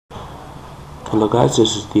Hello guys,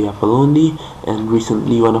 this is the Apolloni, and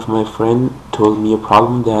recently one of my friend told me a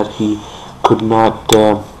problem that he could not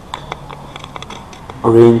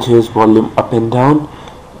arrange his volume up and down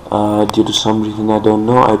due to some reason I don't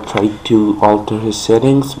know. I tried to alter his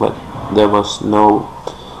settings, but there was no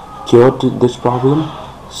cure to this problem,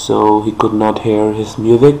 so he could not hear his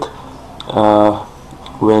music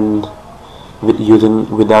when using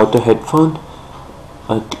without a headphone.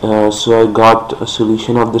 So I got a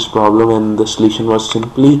solution of this problem, and the solution was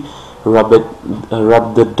simply rub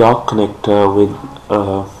the dock connector with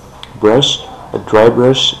a brush, a dry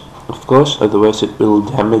brush of course, otherwise it will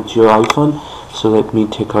damage your iPhone. So let me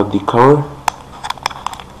take out the cover.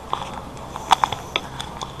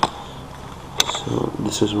 So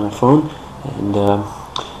this is my phone, and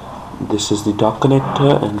this is the dock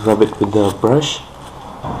connector, and rub it with the brush.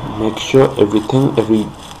 Make sure every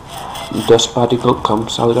dust particle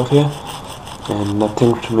comes out of here and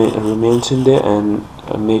nothing remains in there, and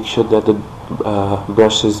make sure that the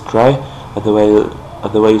brush is dry,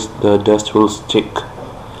 otherwise the dust will stick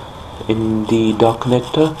in the dock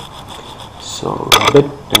connector. So rub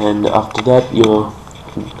it, and after that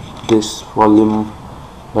this volume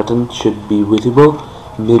button should be visible.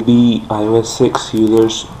 Maybe iOS 6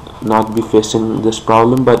 users not be facing this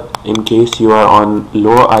problem, but in case you are on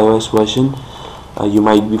lower iOS version, you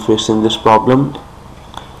might be facing this problem.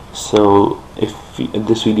 So if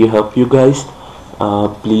this video helped you guys,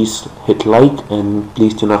 please hit like, and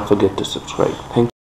please do not forget to subscribe. Thank you.